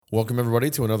Welcome, everybody,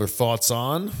 to another Thoughts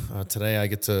On. Today, I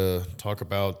get to talk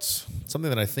about something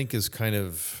that I think is kind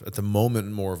of, at the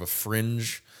moment, more of a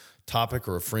fringe topic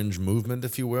or a fringe movement,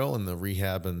 if you will, in the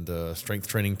rehab and strength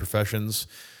training professions.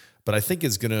 But I think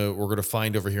we're gonna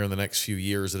find over here in the next few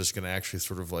years that it's gonna actually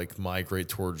sort of like migrate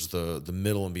towards the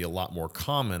middle and be a lot more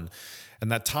common. And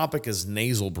that topic is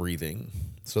nasal breathing.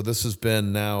 So this has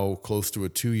been now close to a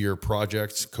 2-year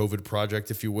project, COVID project,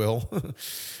 if you will.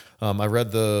 I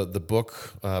read the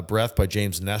book Breath by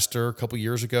James Nestor a couple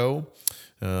years ago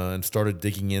and started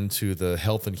digging into the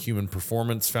Health and Human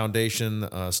Performance Foundation,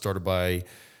 started by,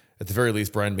 at the very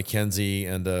least, Brian McKenzie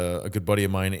and a good buddy of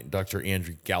mine, Dr.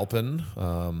 Andrew Galpin.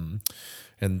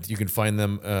 And you can find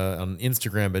them on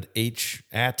Instagram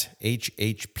at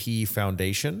HHP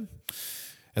Foundation.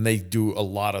 And they do a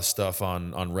lot of stuff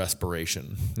on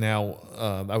respiration.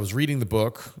 Now, I was reading the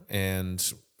book,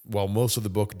 and while most of the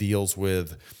book deals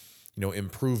with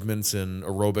improvements in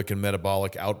aerobic and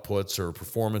metabolic outputs or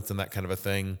performance and that kind of a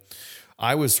thing,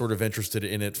 I was sort of interested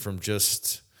in it from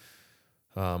just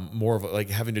more of like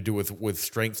having to do with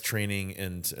strength training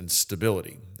and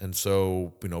stability. And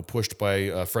so, pushed by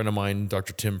a friend of mine,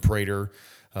 Dr. Tim Prater,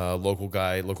 local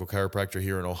chiropractor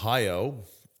here in Ohio,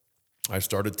 I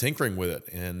started tinkering with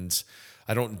it. And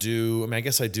I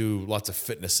guess I do lots of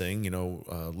fitnessing,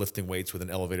 lifting weights with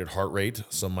an elevated heart rate.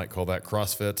 Some might call that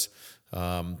CrossFit.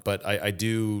 But I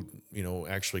do,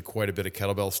 actually quite a bit of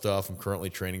kettlebell stuff. I'm currently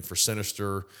training for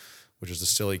Sinister, which is a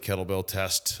silly kettlebell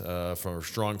test from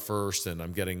Strong First, and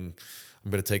I'm going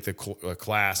to take the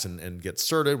class and get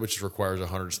certed, which requires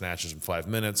 100 snatches in 5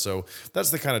 minutes. So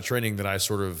that's the kind of training that I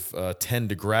sort of tend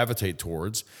to gravitate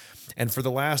towards. And for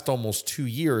the last almost 2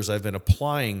 years, I've been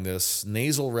applying this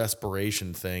nasal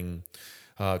respiration thing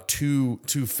to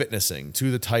fitnessing,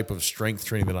 to the type of strength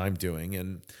training that I'm doing.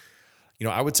 And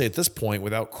I would say at this point,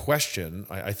 without question,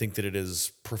 I think that it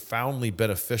is profoundly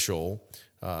beneficial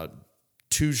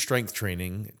to strength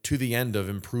training to the end of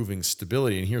improving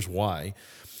stability. And here's why.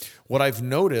 What I've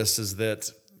noticed is that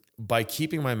by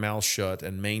keeping my mouth shut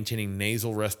and maintaining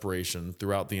nasal respiration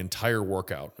throughout the entire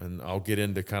workout, and I'll get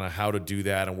into kind of how to do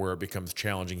that and where it becomes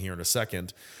challenging here in a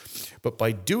second, but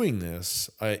by doing this,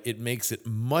 it makes it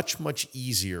much, much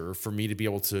easier for me to be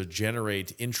able to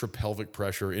generate intrapelvic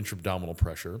pressure, intra-abdominal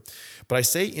pressure. But I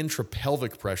say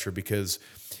intrapelvic pressure because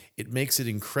it makes it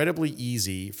incredibly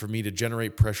easy for me to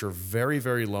generate pressure very,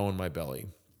 very low in my belly.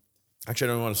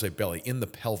 Actually, I don't want to say belly, in the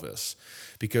pelvis,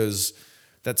 because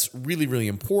that's really, really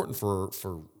important for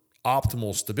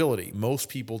optimal stability. Most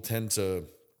people tend to,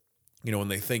 when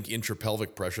they think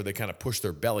intrapelvic pressure, they kind of push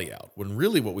their belly out, when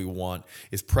really what we want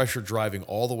is pressure driving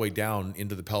all the way down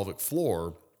into the pelvic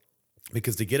floor.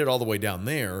 Because to get it all the way down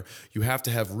there, you have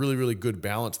to have really, really good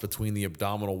balance between the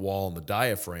abdominal wall and the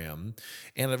diaphragm,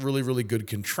 and a really, really good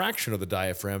contraction of the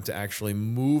diaphragm to actually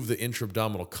move the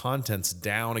intra-abdominal contents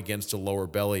down against the lower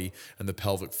belly and the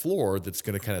pelvic floor. That's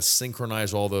going to kind of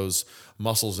synchronize all those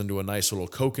muscles into a nice little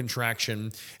co-contraction.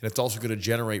 And it's also going to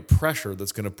generate pressure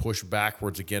that's going to push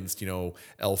backwards against, L4,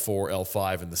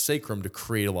 L5 and the sacrum to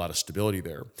create a lot of stability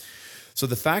there. So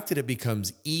the fact that it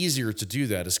becomes easier to do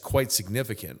that is quite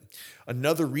significant.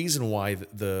 Another reason why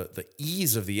the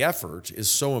ease of the effort is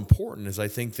so important is I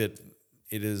think that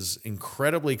it is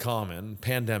incredibly common,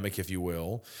 pandemic if you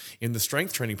will, in the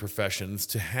strength training professions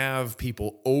to have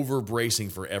people over-bracing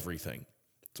for everything.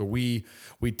 So we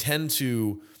tend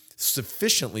to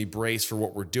sufficiently brace for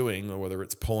what we're doing, whether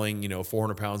it's pulling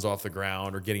 400 pounds off the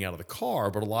ground or getting out of the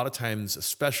car. But a lot of times,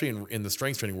 especially in the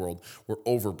strength training world, we're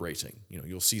over bracing.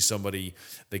 You'll see somebody,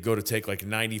 they go to take like a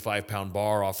 95-pound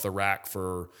bar off the rack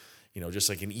for just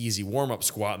like an easy warm-up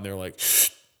squat, and they're like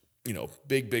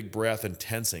big breath and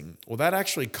tensing. Well, that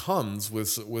actually comes with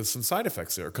some side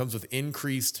effects there. It comes with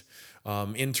increased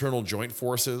internal joint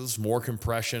forces, more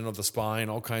compression of the spine,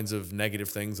 all kinds of negative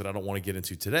things that I don't want to get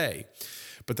into today.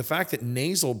 But the fact that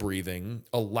nasal breathing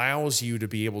allows you to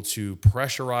be able to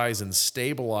pressurize and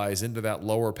stabilize into that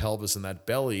lower pelvis and that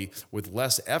belly with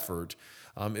less effort,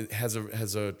 it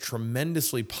has a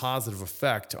tremendously positive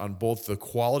effect on both the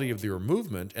quality of your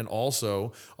movement and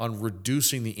also on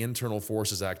reducing the internal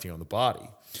forces acting on the body.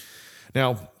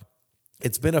 Now,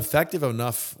 it's been effective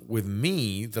enough with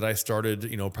me that I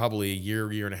started, probably a year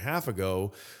and a half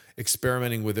ago,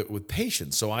 experimenting with it with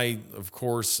patients. So I, of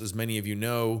course, as many of you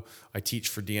know, I teach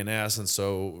for DNS. And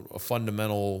so a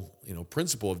fundamental,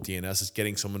 principle of DNS is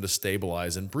getting someone to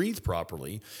stabilize and breathe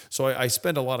properly. So I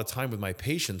spend a lot of time with my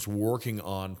patients working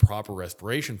on proper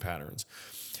respiration patterns.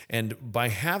 And by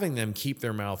having them keep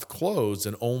their mouth closed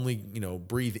and only,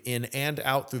 breathe in and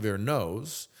out through their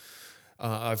nose,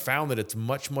 I've found that it's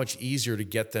much easier to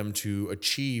get them to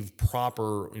achieve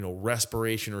proper,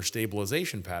 respiration or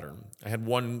stabilization pattern. I had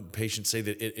one patient say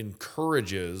that it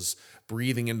encourages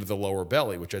breathing into the lower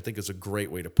belly, which I think is a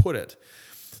great way to put it.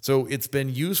 So it's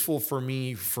been useful for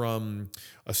me from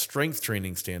a strength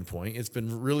training standpoint. It's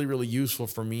been really useful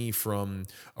for me from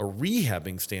a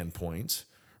rehabbing standpoint,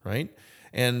 right?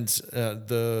 And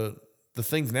the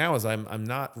thing now is I'm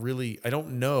not really, I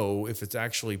don't know if it's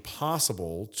actually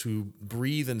possible to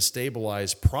breathe and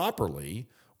stabilize properly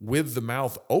with the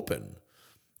mouth open.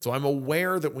 So I'm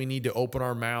aware that we need to open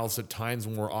our mouths at times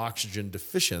when we're oxygen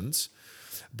deficient.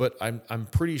 But I'm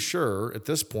pretty sure at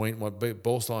this point,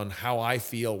 both on how I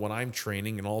feel when I'm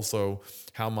training and also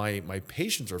how my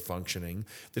patients are functioning,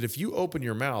 that if you open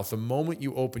your mouth, the moment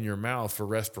you open your mouth for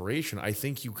respiration, I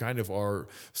think you kind of are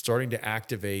starting to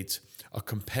activate a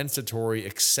compensatory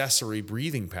accessory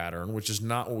breathing pattern, which is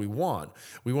not what we want.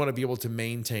 We want to be able to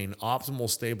maintain optimal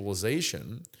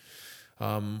stabilization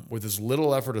with as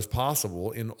little effort as possible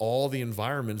in all the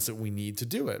environments that we need to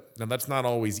do it. Now, that's not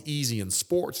always easy in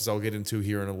sports, as I'll get into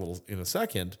here in a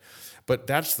second, but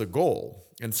that's the goal.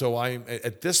 And so I'm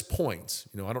at this point,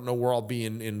 I don't know where I'll be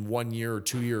in 1 year or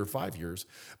 2 years or 5 years,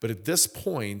 but at this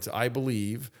point, I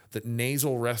believe that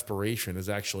nasal respiration is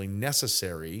actually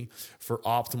necessary for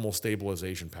optimal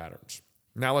stabilization patterns.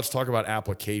 Now let's talk about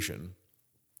application.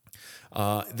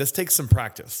 This takes some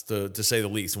practice, to say the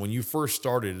least. When you first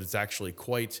started, it's actually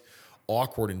quite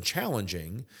awkward and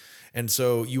challenging. And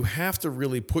so you have to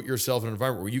really put yourself in an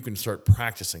environment where you can start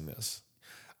practicing this.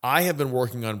 I have been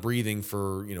working on breathing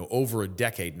for, over a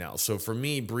decade now. So for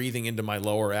me, breathing into my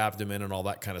lower abdomen and all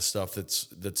that kind of stuff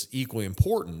that's equally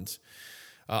important,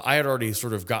 I had already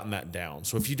sort of gotten that down.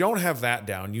 So if you don't have that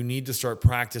down, you need to start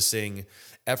practicing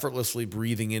effortlessly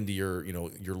breathing into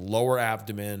your lower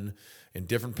abdomen in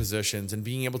different positions and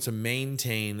being able to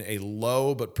maintain a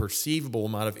low but perceivable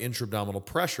amount of intra-abdominal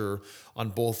pressure on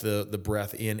both the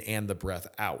breath in and the breath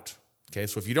out. Okay,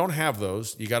 so if you don't have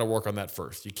those, you got to work on that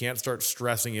first. You can't start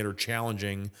stressing it or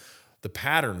challenging the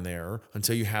pattern there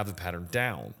until you have the pattern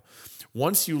down.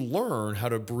 Once you learn how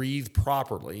to breathe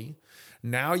properly,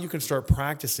 now you can start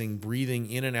practicing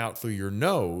breathing in and out through your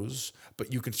nose,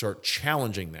 but you can start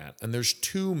challenging that. And there's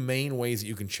two main ways that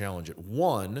you can challenge it.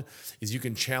 One is you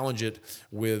can challenge it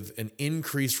with an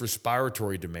increased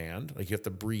respiratory demand, like you have to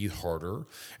breathe harder.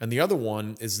 And the other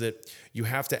one is that you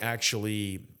have to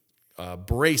actually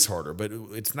brace harder, but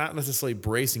it's not necessarily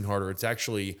bracing harder. It's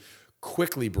actually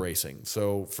quickly bracing.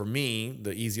 So for me,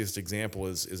 the easiest example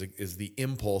is the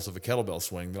impulse of a kettlebell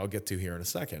swing that I'll get to here in a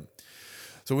second.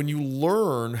 So when you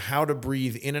learn how to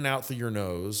breathe in and out through your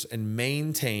nose and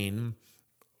maintain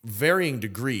varying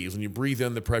degrees, when you breathe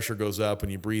in, the pressure goes up,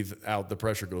 and you breathe out, the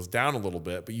pressure goes down a little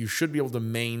bit, but you should be able to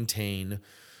maintain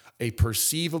a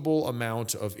perceivable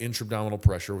amount of intra-abdominal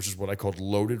pressure, which is what I call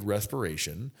loaded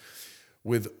respiration,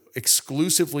 with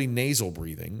exclusively nasal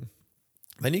breathing.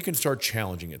 Then you can start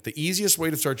challenging it. The easiest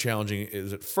way to start challenging it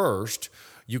is at first,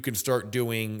 you can start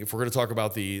doing, if we're going to talk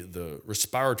about the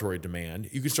respiratory demand,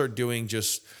 you can start doing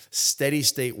just steady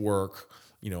state work,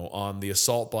 on the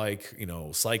assault bike,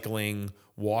 cycling,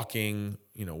 walking,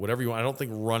 whatever you want. I don't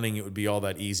think running it would be all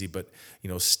that easy, but,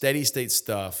 steady state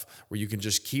stuff where you can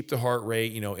just keep the heart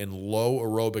rate, in low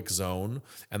aerobic zone,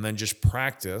 and then just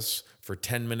practice for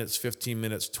 10 minutes, 15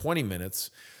 minutes, 20 minutes,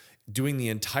 doing the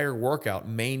entire workout,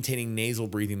 maintaining nasal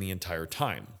breathing the entire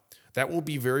time. That will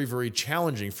be very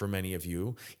challenging for many of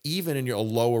you, even in your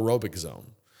low aerobic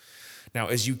zone. Now,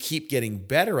 as you keep getting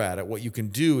better at it, what you can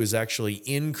do is actually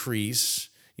increase,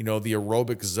 the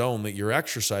aerobic zone that you're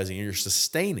exercising and you're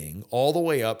sustaining all the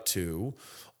way up to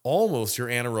almost your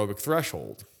anaerobic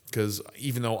threshold. Because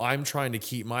even though I'm trying to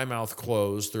keep my mouth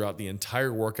closed throughout the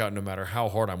entire workout, no matter how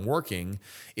hard I'm working,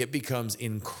 it becomes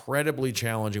incredibly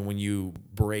challenging when you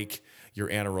break your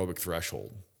anaerobic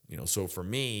threshold. So for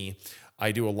me,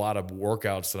 I do a lot of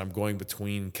workouts that I'm going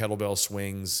between kettlebell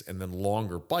swings and then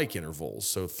longer bike intervals.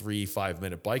 So 3-5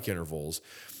 minute bike intervals.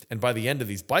 And by the end of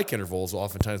these bike intervals,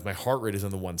 oftentimes my heart rate is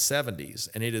in the 170s.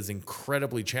 And it is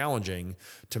incredibly challenging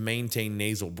to maintain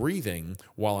nasal breathing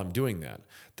while I'm doing that.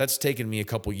 That's taken me a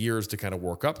couple years to kind of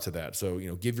work up to that. So,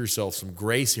 give yourself some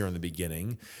grace here in the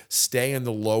beginning, stay in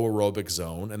the low aerobic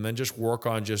zone, and then just work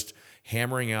on just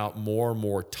hammering out more and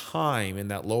more time in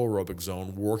that low aerobic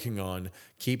zone, working on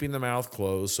keeping the mouth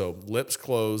closed, so lips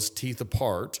closed, teeth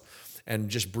apart, and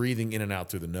just breathing in and out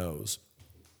through the nose.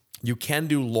 You can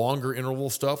do longer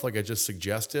interval stuff like I just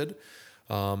suggested,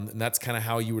 and that's kind of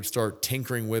how you would start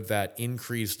tinkering with that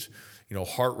increased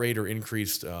heart rate or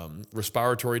increased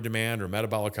respiratory demand or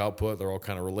metabolic output. They're all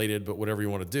kind of related, but whatever you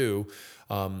want to do,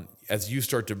 as you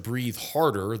start to breathe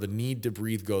harder, the need to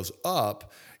breathe goes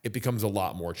up. It becomes a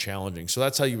lot more challenging. So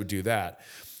that's how you would do that.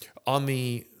 On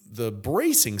the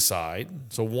bracing side,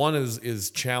 so one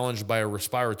is challenged by a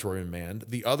respiratory demand.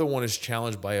 The other one is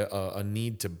challenged by a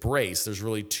need to brace. There's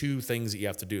really two things that you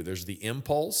have to do. There's the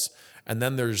impulse, and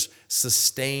then there's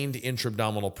sustained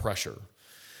intra-abdominal pressure.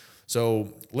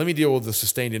 So let me deal with the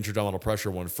sustained intra-abdominal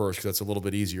pressure one first, because that's a little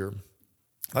bit easier.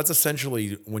 That's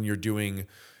essentially when you're doing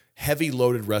heavy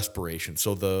loaded respiration.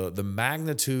 So the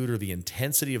magnitude or the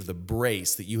intensity of the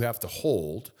brace that you have to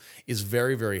hold is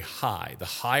very, very high. The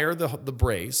higher the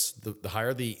brace, the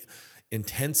higher the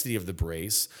intensity of the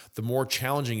brace, the more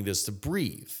challenging it is to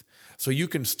breathe. So you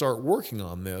can start working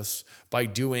on this by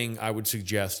doing, I would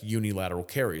suggest, unilateral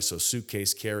carries. So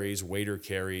suitcase carries, waiter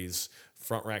carries,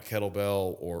 front rack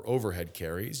kettlebell, or overhead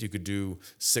carries. You could do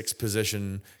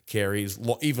 6-position carries,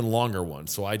 even longer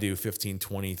ones. So I do 15,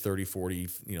 20, 30, 40,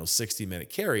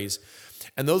 60-minute carries.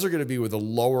 And those are going to be with a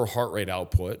lower heart rate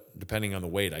output, depending on the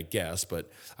weight, I guess.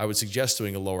 But I would suggest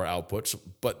doing a lower output.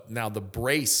 But now the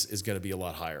brace is going to be a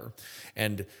lot higher.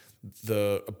 And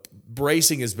the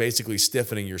bracing is basically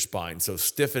stiffening your spine. So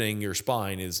stiffening your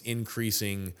spine is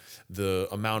increasing the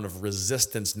amount of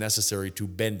resistance necessary to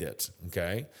bend it,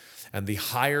 okay? And the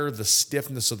higher the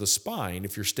stiffness of the spine,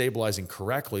 if you're stabilizing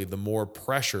correctly, the more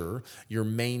pressure you're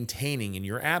maintaining in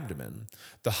your abdomen.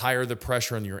 The higher the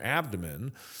pressure in your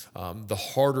abdomen, the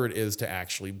harder it is to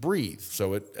actually breathe.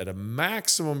 So at a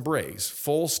maximum brace,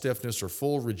 full stiffness or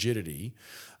full rigidity,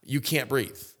 you can't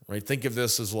breathe. Right? Think of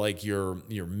this as like your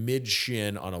mid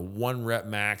shin on a 1-rep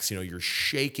max. You're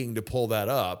shaking to pull that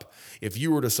up. If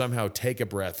you were to somehow take a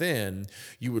breath in,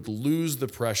 you would lose the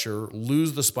pressure,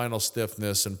 lose the spinal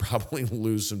stiffness, and probably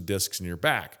lose some discs in your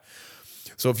back.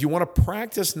 So if you want to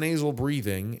practice nasal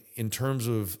breathing in terms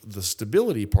of the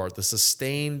stability part, the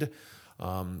sustained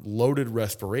loaded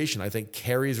respiration, I think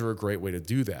carries are a great way to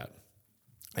do that.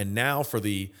 And now for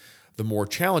the more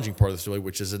challenging part of the story,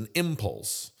 which is an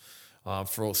impulse.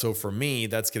 So for me,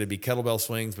 that's going to be kettlebell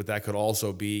swings, but that could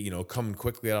also be, coming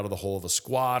quickly out of the hole of a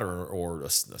squat or a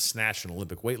snatch in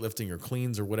Olympic weightlifting or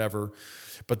cleans or whatever.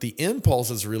 But the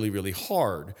impulse is really, really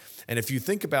hard. And if you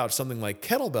think about something like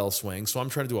kettlebell swings, so I'm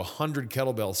trying to do 100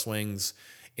 kettlebell swings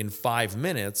in 5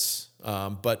 minutes,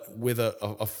 but with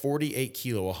a 48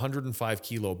 kilo, 105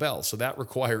 kilo bell. So that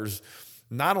requires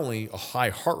not only a high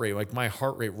heart rate, like my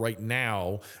heart rate right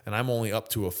now, and I'm only up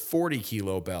to a 40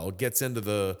 kilo bell, gets into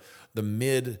the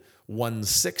mid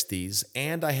 160s,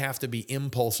 and I have to be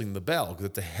impulsing the bell because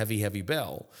it's a heavy, heavy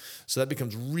bell. So that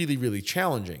becomes really, really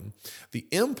challenging. The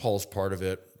impulse part of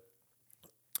it,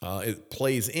 it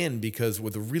plays in because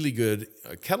with a really good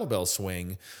kettlebell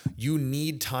swing, you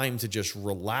need time to just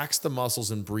relax the muscles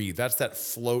and breathe. That's that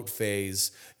float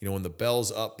phase. When the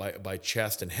bell's up by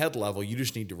chest and head level, you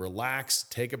just need to relax,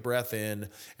 take a breath in,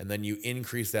 and then you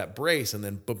increase that brace, and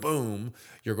then boom,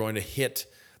 you're going to hit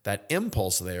that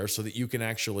impulse there so that you can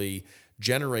actually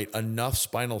generate enough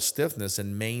spinal stiffness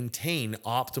and maintain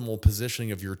optimal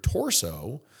positioning of your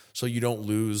torso so you don't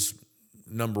lose,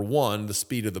 number one, the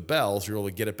speed of the bell, so you're able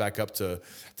to get it back up to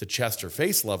chest or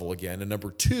face level again. And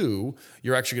number two,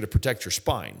 you're actually going to protect your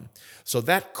spine. So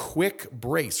that quick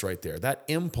brace right there, that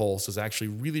impulse is actually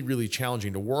really, really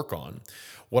challenging to work on.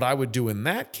 What I would do in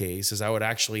that case is I would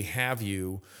actually have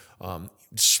you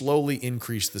slowly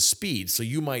increase the speed. So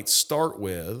you might start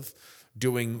with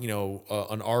doing,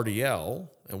 an RDL,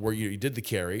 and where you did the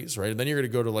carries, right? And then you're going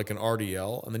to go to like an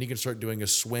RDL, and then you can start doing a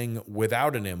swing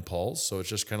without an impulse. So it's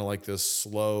just kind of like this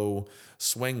slow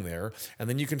swing there. And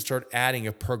then you can start adding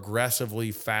a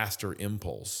progressively faster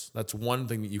impulse. That's one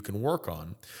thing that you can work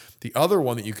on. The other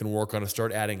one that you can work on is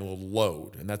start adding a little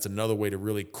load. And that's another way to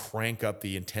really crank up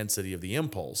the intensity of the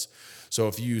impulse. So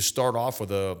if you start off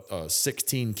with a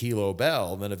 16 kilo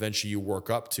bell, then eventually you work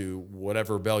up to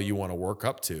whatever bell you want to work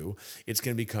up to, it's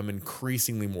going to become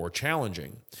increasingly more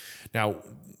challenging. Now,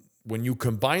 when you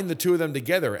combine the two of them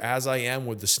together, as I am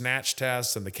with the snatch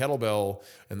test and the kettlebell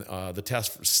and the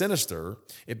test for Sinister,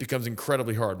 it becomes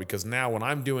incredibly hard because now when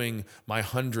I'm doing my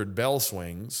 100 bell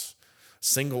swings,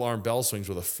 single arm bell swings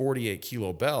with a 48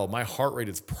 kilo bell, my heart rate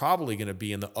is probably going to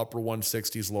be in the upper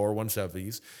 160s, lower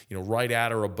 170s, right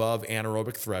at or above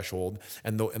anaerobic threshold.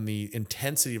 And the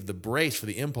intensity of the brace for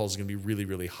the impulse is going to be really,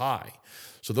 really high.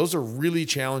 So those are really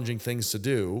challenging things to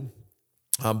do.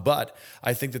 But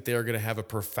I think that they are going to have a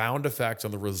profound effect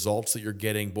on the results that you're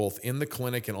getting both in the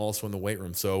clinic and also in the weight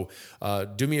room. So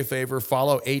do me a favor,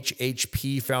 follow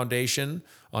HHP Foundation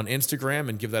on Instagram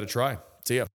and give that a try.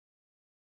 See ya.